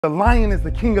The lion is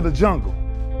the king of the jungle.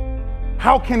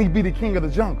 How can he be the king of the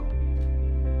jungle?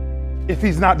 If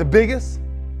he's not the biggest,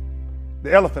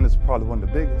 the elephant is probably one of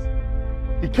the biggest.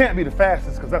 He can't be the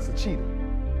fastest because that's a cheetah.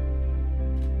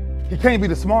 He can't be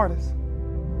the smartest.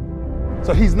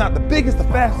 So he's not the biggest, the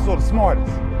fastest, or the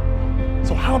smartest.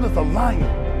 So how does a lion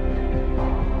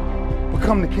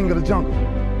become the king of the jungle?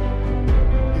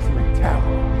 His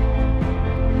mentality.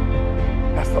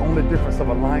 That's the only difference of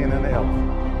a lion and an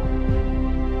elephant.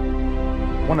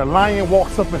 When a lion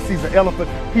walks up and sees an elephant,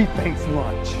 he thinks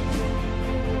lunch.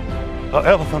 An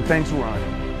elephant thinks run.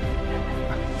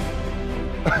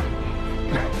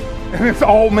 And it's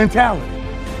all mentality.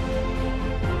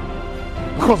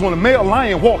 Because when a male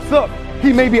lion walks up,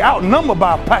 he may be outnumbered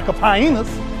by a pack of hyenas,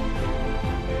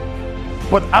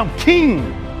 but I'm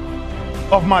king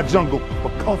of my jungle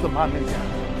because of my mentality.